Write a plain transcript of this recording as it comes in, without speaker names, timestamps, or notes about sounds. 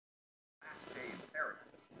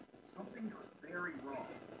something goes very wrong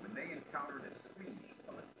when they encounter the squeeze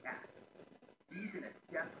of a cat. He's in a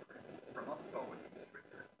death grip from a boa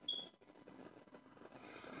constrictor.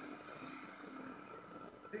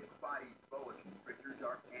 Thick-bodied boa constrictors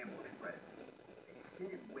are ambush predators. They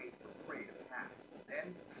sit and wait for prey to pass,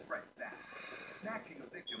 then strike fast, snatching a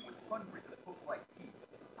victim with hundreds of hook-like teeth,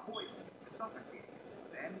 coiling and suffocating,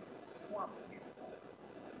 then swallowing it whole.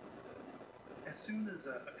 As soon as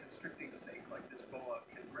a constricting snake like this boa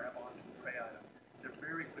can grab onto a prey item, they're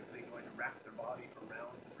very quickly going to wrap their body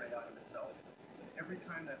around the prey item itself. Every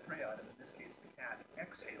time that prey item, in this case the cat,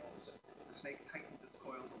 exhales, the snake tightens its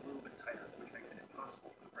coils a little bit tighter, which makes it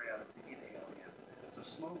impossible for the prey item to inhale again. So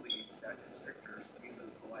slowly, that constrictor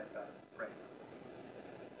squeezes the life out of its prey.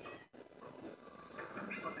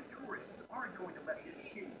 But the tourists aren't going to let this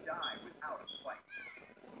kitty die without a fight.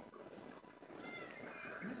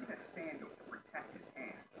 Using a sandal to protect his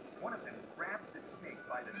hand, one of them grabs the snake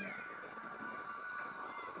by the neck.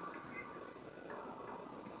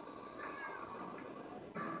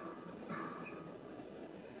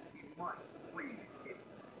 He must free the kitty,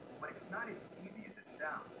 but it's not as easy as it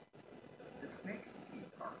sounds. The snake's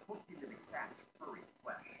teeth are hooked into the cat's furry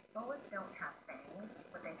flesh. Boas don't have fangs.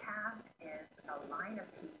 What they have is a line of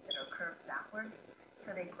teeth that are curved backwards.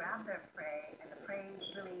 So they grab their prey, and the prey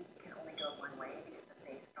really can only go one way, because if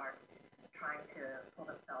they start trying to pull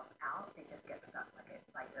themselves out, they just get stuck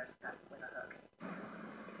like they're stuck with a hook.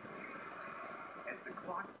 As the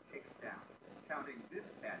clock ticks down, counting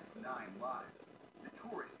this cat's 9 lives, the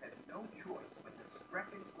tourist has no choice but to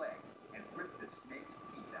stretch its leg and rip the snake's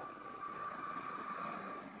teeth out.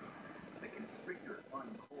 The constrictor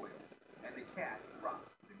uncoils, and the cat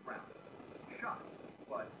drops to the ground, shocked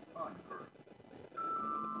but unhurt.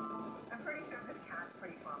 I'm pretty sure this cat's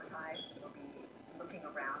pretty traumatized and will be looking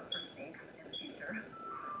around for snakes in the future.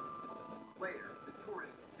 Later, the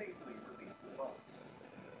tourists safely release the boat.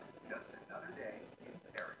 Just another day in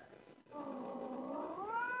paradise.